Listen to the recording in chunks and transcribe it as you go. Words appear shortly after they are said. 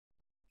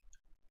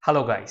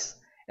Hello guys,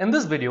 in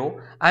this video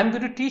I am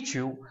going to teach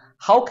you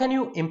how can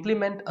you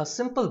implement a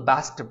simple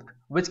bash script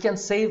which can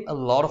save a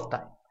lot of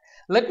time.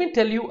 Let me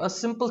tell you a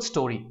simple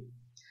story.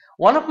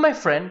 One of my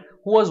friend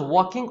who was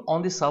working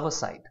on the server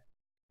side,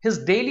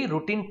 his daily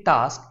routine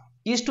task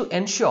is to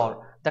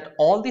ensure that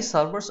all the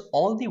servers,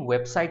 all the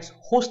websites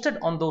hosted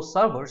on those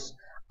servers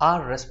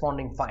are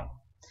responding fine.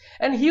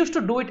 And he used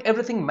to do it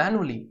everything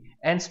manually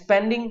and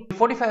spending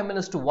 45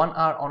 minutes to 1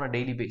 hour on a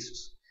daily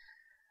basis.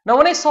 Now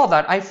when I saw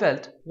that, I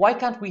felt, why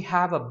can't we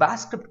have a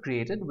bash script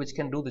created which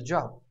can do the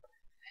job?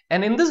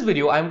 And in this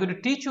video, I'm going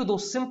to teach you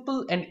those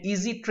simple and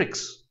easy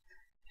tricks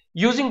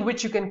using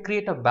which you can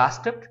create a bash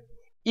script.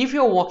 If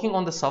you're working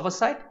on the server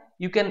side,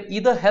 you can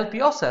either help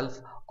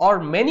yourself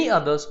or many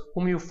others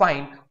whom you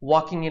find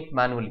working it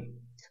manually.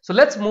 So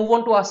let's move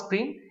on to our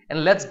screen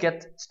and let's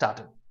get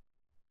started.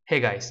 Hey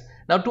guys,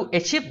 now to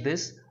achieve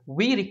this,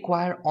 we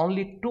require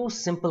only two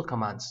simple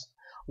commands.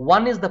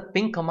 One is the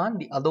ping command,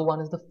 the other one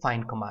is the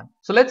find command.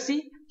 So let's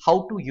see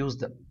how to use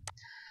them.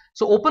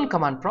 So open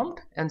command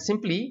prompt and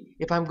simply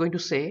if I'm going to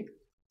say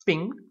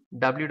ping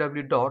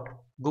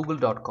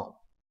www.google.com.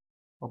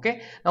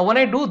 Okay, now when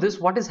I do this,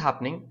 what is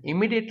happening?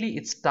 Immediately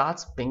it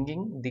starts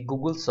pinging the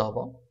Google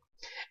server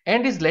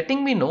and is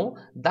letting me know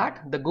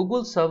that the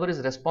Google server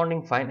is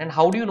responding fine. And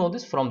how do you know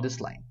this? From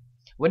this line.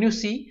 When you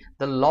see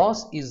the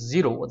loss is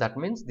 0, that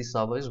means the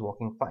server is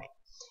working fine.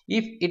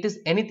 If it is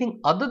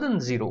anything other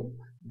than 0,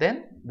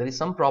 then there is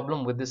some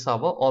problem with the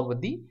server or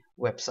with the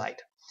website.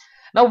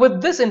 Now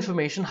with this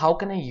information, how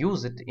can I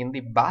use it in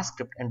the bash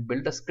script and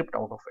build a script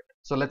out of it?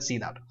 So let's see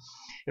that.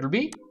 It will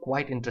be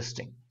quite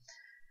interesting.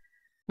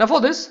 Now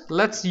for this,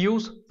 let's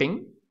use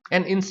ping,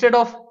 and instead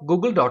of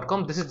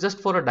google.com, this is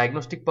just for a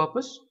diagnostic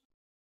purpose.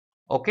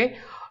 Okay,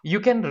 you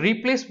can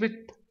replace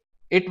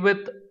it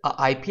with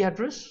an IP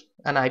address,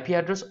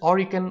 or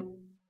you can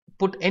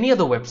put any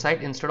other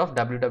website instead of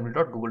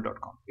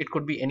www.google.com. It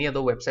could be any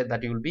other website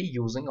that you will be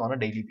using on a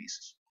daily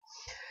basis.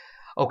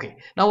 Okay,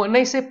 now when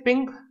I say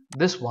ping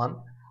this one,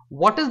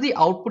 what is the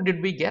output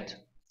did we get?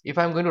 If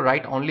I'm going to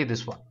write only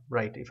this one,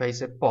 right? If I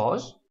say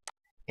pause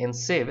and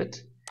save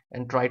it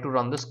and try to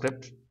run the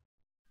script,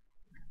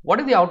 what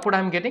is the output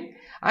I'm getting?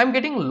 I'm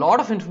getting a lot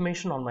of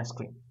information on my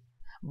screen,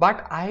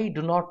 but I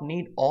do not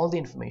need all the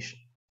information.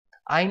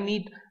 I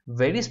need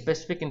very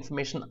specific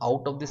information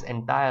out of this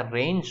entire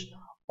range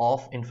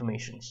of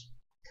informations.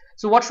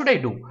 So what should I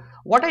do?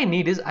 What I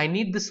need is I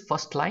need this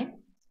first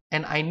line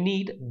and I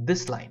need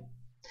this line.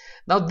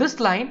 Now this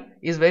line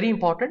is very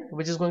important,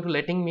 which is going to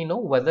letting me know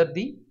whether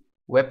the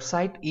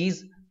website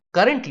is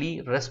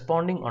currently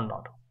responding or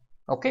not.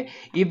 Okay,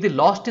 if the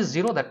lost is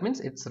 0, that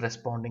means it's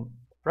responding,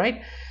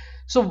 right?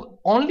 So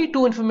only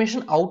two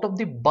information out of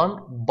the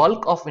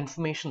bulk of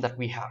information that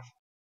we have.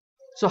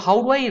 So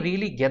how do I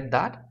really get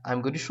that? I'm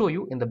going to show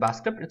you in the bash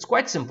script. It's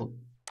quite simple.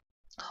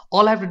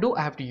 All I have to do,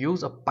 I have to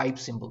use a pipe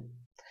symbol.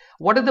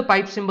 What is the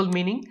pipe symbol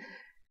meaning?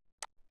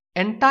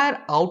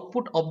 Entire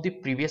output of the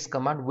previous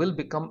command will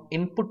become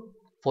input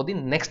for the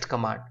next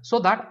command, so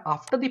that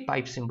after the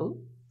pipe symbol,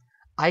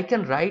 I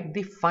can write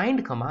the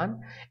find command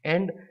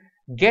and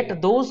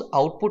get those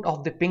output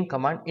of the ping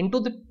command into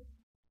the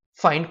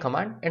find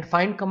command, and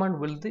find command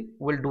will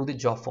do the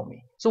job for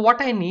me. So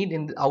what I need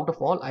out of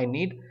all, I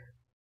need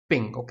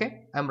ping.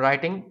 Okay, I'm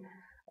writing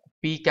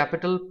P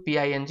capital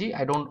P-I-N-G.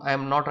 I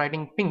am not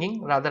writing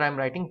pinging, rather I'm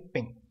writing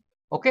ping.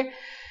 Okay,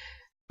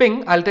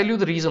 ping, I'll tell you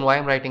the reason why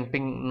I'm writing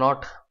ping,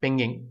 not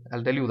pinging.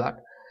 I'll tell you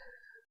that.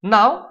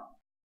 Now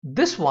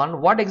this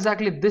one, what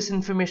exactly this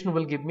information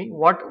will give me,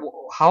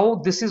 how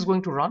this is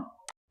going to run.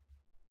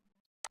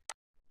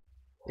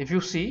 If you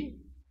see,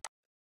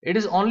 it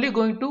is only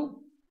going to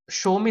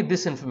show me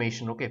this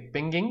information. Okay,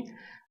 pinging,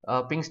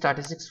 ping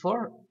statistics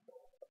for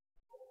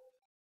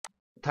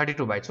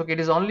 32 bytes. Okay, it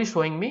is only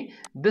showing me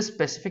this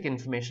specific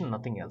information,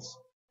 nothing else.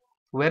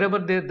 Wherever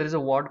there is a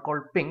word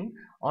called ping,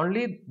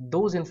 only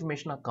those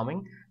information are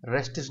coming,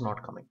 rest is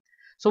not coming.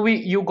 So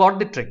you got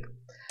the trick.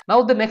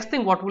 Now the next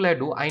thing, what will I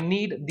do? I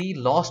need the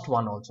lost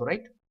one also,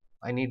 right?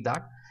 I need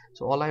that.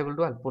 So all I will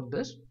do, I'll put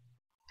this,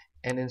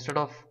 and instead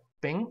of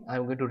ping,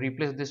 I'm going to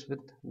replace this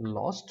with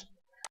lost.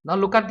 Now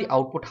look at the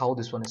output, how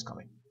this one is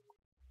coming.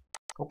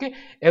 Okay,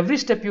 every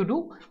step you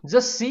do,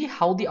 just see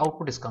how the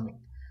output is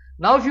coming.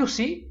 Now if you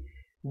see,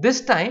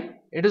 this time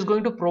it is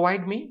going to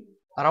provide me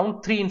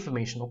around 3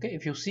 information. Okay,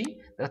 if you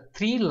see, there are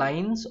 3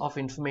 lines of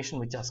information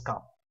which has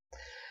come.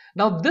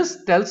 Now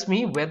this tells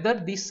me whether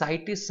the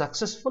site is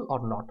successful or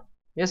not,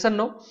 yes or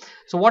no.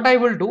 So what I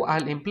will do,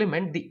 I'll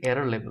implement the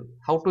error label.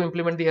 How to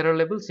implement the error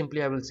label?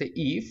 Simply I will say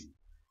if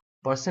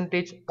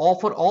percentage, or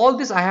for all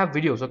this I have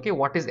videos. Okay,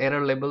 what is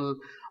error label,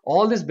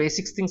 all these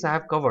basics things I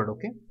have covered.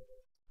 Okay,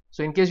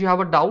 so in case you have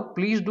a doubt,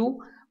 please do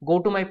go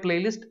to my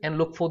playlist and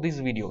look for these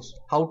videos.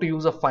 How to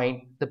use a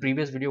find, the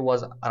previous video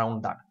was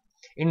around that,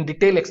 in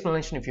detail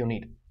explanation if you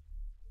need.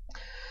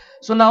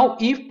 So now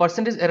if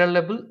percentage error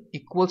label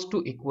equals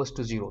to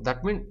 0,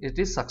 that means it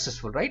is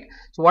successful, right?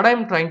 So what I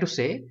am trying to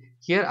say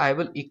here, I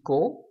will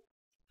echo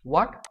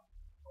what?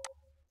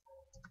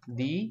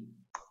 The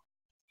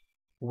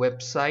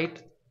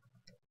website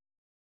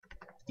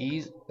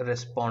is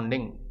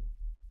responding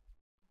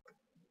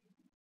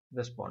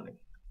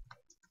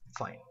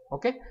fine.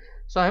 Okay,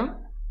 so I am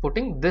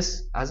putting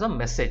this as a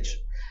message.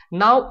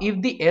 Now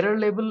if the error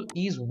label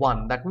is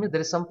 1, that means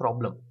there is some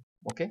problem.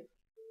 Okay,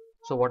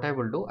 so what I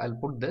will do, I'll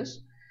put this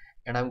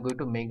and I'm going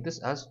to make this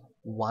as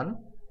 1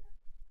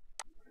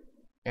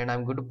 and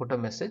I'm going to put a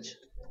message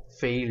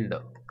failed,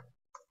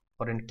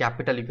 or in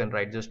capital you can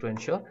write just to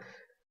ensure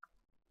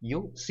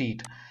you see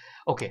it.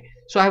 Okay,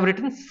 so I have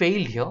written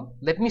failed here.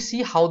 Let me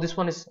see how this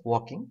one is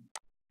working.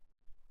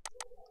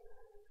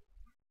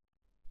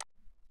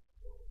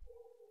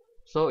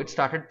 So it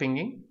started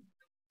pinging.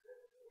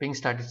 Ping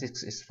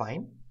statistics is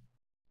fine.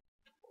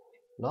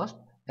 Lost.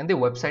 And the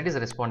website is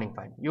responding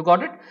fine. You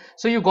got it?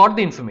 So you got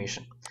the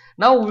information.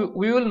 Now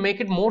we will make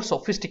it more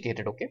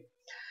sophisticated. Okay.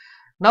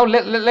 Now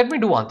let me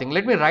do one thing.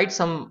 Let me write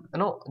some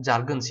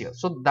jargons here.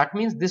 So that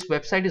means this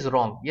website is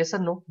wrong. Yes or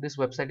no? This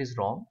website is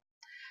wrong.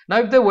 Now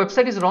if the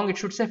website is wrong, it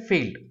should say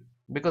failed,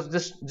 because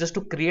just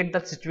to create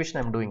that situation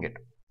I'm doing it.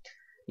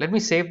 Let me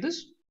save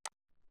this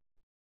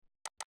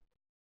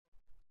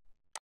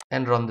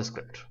and run the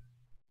script.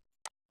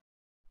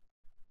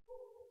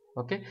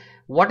 Okay,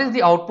 what is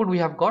the output we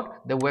have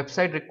got? The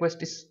website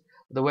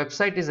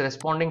is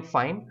responding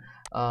fine.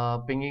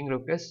 Pinging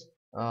request,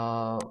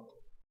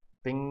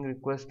 ping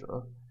request,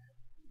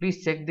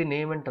 please check the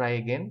name and try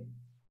again.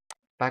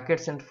 Packet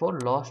sent for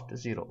lost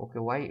 0. Okay,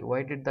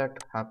 why did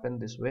that happen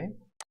this way?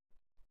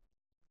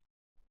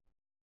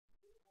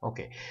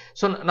 Okay,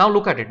 so now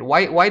look at it.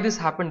 Why this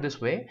happened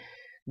this way?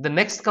 The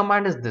next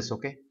command is this.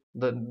 Okay,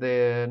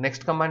 the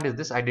next command is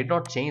this. I did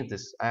not change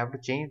this. I have to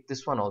change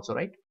this one also,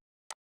 right?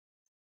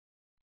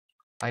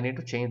 I need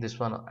to change this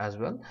one as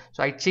well.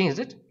 So I changed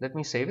it. Let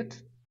me save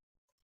it.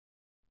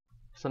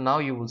 So now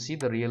you will see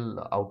the real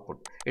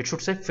output. It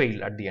should say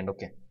failed at the end.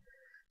 Okay,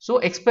 so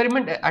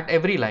experiment at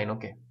every line.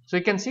 Okay, so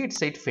you can see it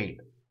said failed.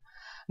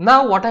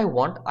 Now what I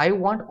want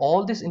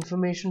all this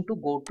information to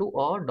go to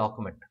a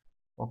document.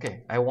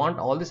 Okay, I want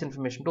all this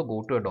information to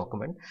go to a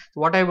document.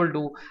 So what I will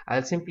do,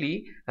 I'll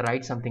simply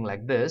write something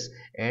like this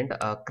and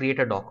create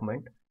a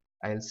document.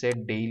 I'll say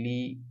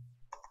daily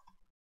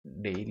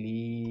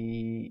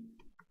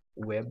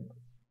web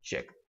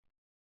check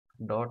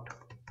dot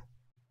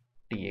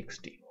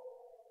txt.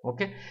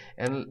 Okay,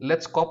 and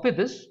let's copy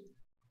this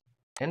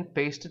and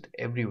paste it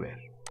everywhere.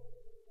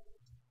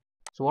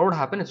 So what would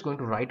happen, it's going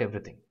to write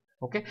everything.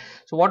 Okay,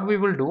 so what we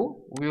will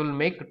do, we will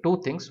make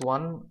two things.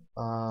 One,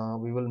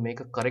 we will make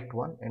a correct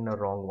one and a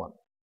wrong one.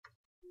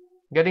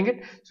 Getting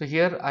it? So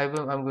here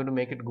I'm going to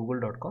make it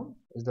google.com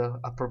is the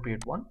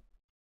appropriate one.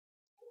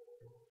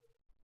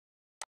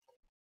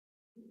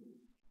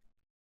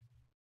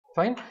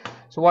 Fine.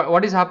 So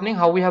what is happening,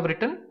 how we have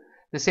written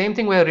the same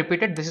thing we have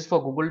repeated. This is for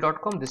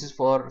google.com, this is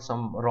for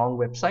some wrong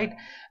website.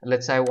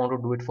 Let's say I want to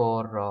do it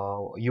for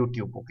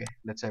YouTube. Okay,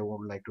 let's say I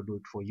would like to do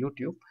it for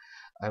YouTube.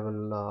 I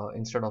will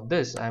instead of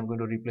this, I am going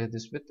to replace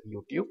this with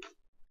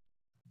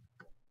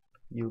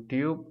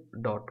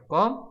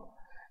youtube.com,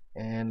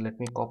 and let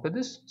me copy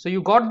this. So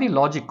you got the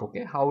logic.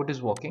 Okay, how it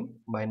is working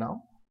by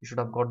now. You should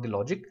have got the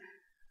logic.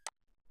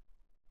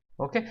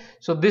 Okay,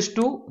 so this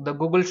too, the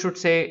Google should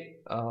say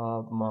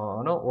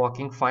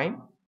working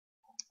fine.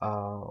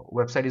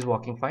 Website is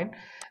working fine.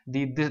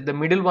 The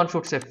middle one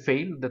should say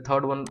fail. The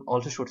third one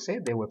also should say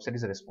the website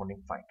is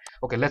responding fine.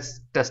 Okay,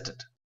 let's test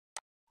it.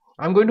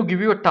 I'm going to give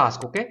you a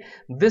task. Okay,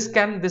 this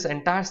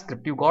entire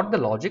script, you got the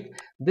logic.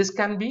 This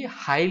can be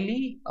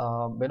highly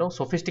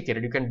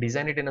sophisticated. You can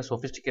design it in a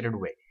sophisticated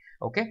way.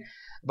 Okay,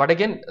 but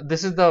again,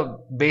 this is the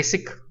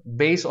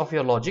base of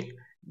your logic.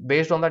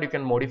 Based on that, you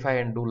can modify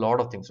and do a lot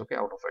of things. Okay,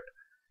 out of it.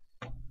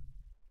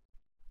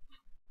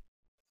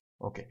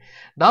 Okay,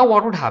 now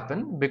what would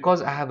happen,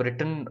 because I have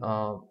written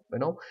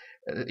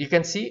you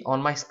can see on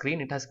my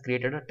screen it has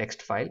created a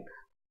text file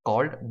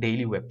called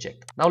daily web check.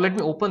 Now let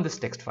me open this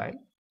text file.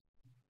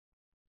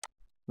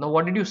 Now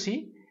what did you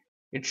see?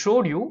 It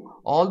showed you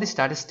all the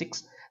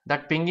statistics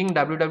that pinging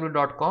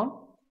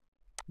www.com,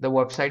 the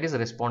website is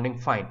responding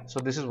fine.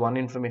 So this is one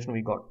information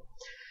we got.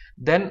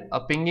 Then a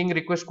pinging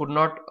request could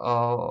not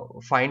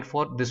find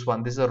for this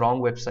one. This is a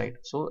wrong website.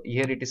 So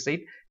here it is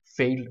said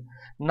failed.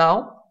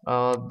 Now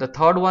the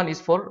third one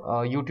is for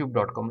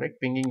youtube.com, right?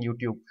 Pinging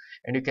YouTube,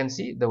 and you can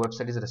see the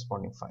website is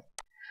responding fine.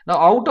 Now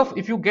out of,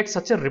 if you get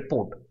such a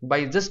report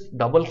by just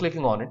double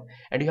clicking on it,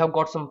 and you have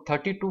got some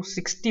 30 to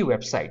 60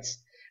 websites,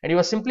 and you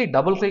are simply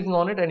double clicking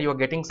on it and you are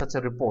getting such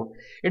a report,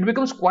 it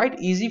becomes quite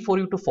easy for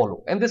you to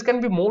follow. And this can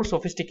be more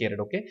sophisticated.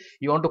 Okay,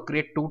 you want to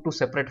create two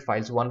separate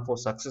files, one for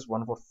success,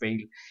 one for fail.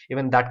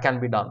 Even that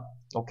can be done.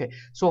 Okay,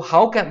 so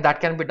how can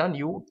that be done?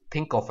 You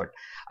think of it.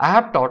 I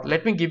have taught,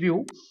 let me give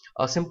you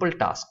a simple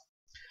task.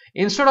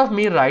 Instead of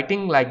me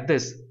writing like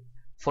this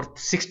for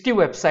 60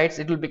 websites,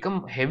 it will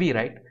become heavy,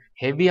 right?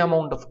 Heavy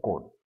amount of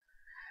code.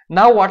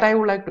 Now what I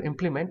would like to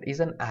implement is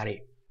an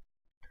array.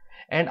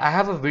 And I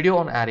have a video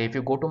on array. If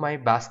you go to my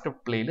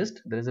Bascript playlist,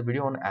 there is a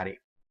video on array.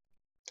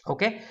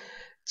 Okay,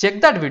 check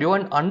that video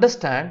and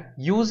understand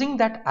using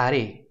that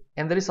array.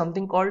 And there is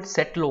something called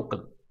set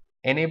local,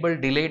 enable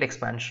delayed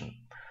expansion.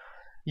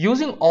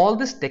 Using all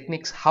these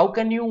techniques, how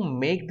can you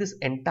make this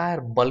entire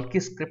bulky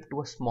script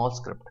to a small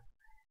script?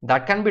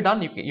 That can be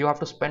done. You have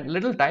to spend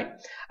little time.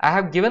 I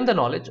have given the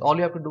knowledge. All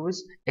you have to do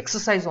is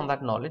exercise on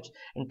that knowledge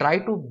and try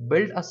to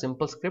build a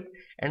simple script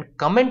and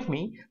comment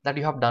me that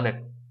you have done it.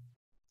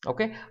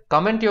 Okay,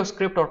 comment your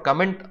script or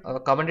comment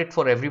it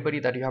for everybody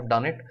that you have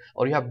done it,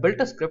 or you have built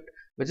a script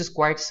which is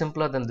quite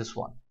simpler than this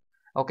one.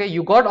 Okay,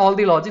 you got all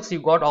the logics,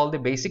 you got all the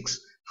basics,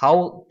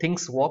 how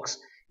things works.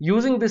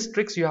 Using these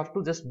tricks, you have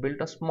to just build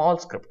a small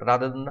script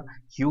rather than a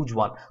huge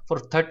one. For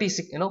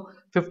 36,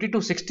 50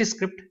 to 60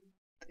 script,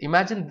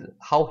 imagine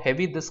how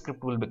heavy this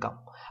script will become.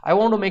 I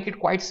want to make it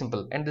quite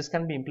simple, and this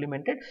can be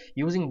implemented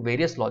using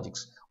various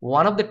logics.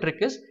 One of the trick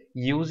is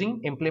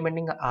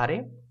implementing an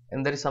array,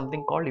 and there is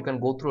something called, you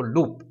can go through a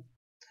loop,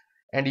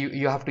 and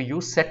you have to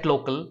use set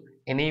local,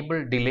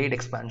 enable delayed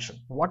expansion.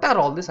 What are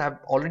all this? I have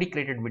already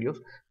created videos.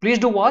 Please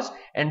do watch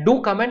and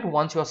do comment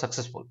once you are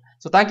successful.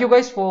 So thank you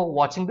guys for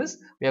watching this.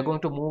 We are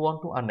going to move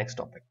on to our next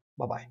topic.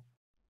 Bye bye.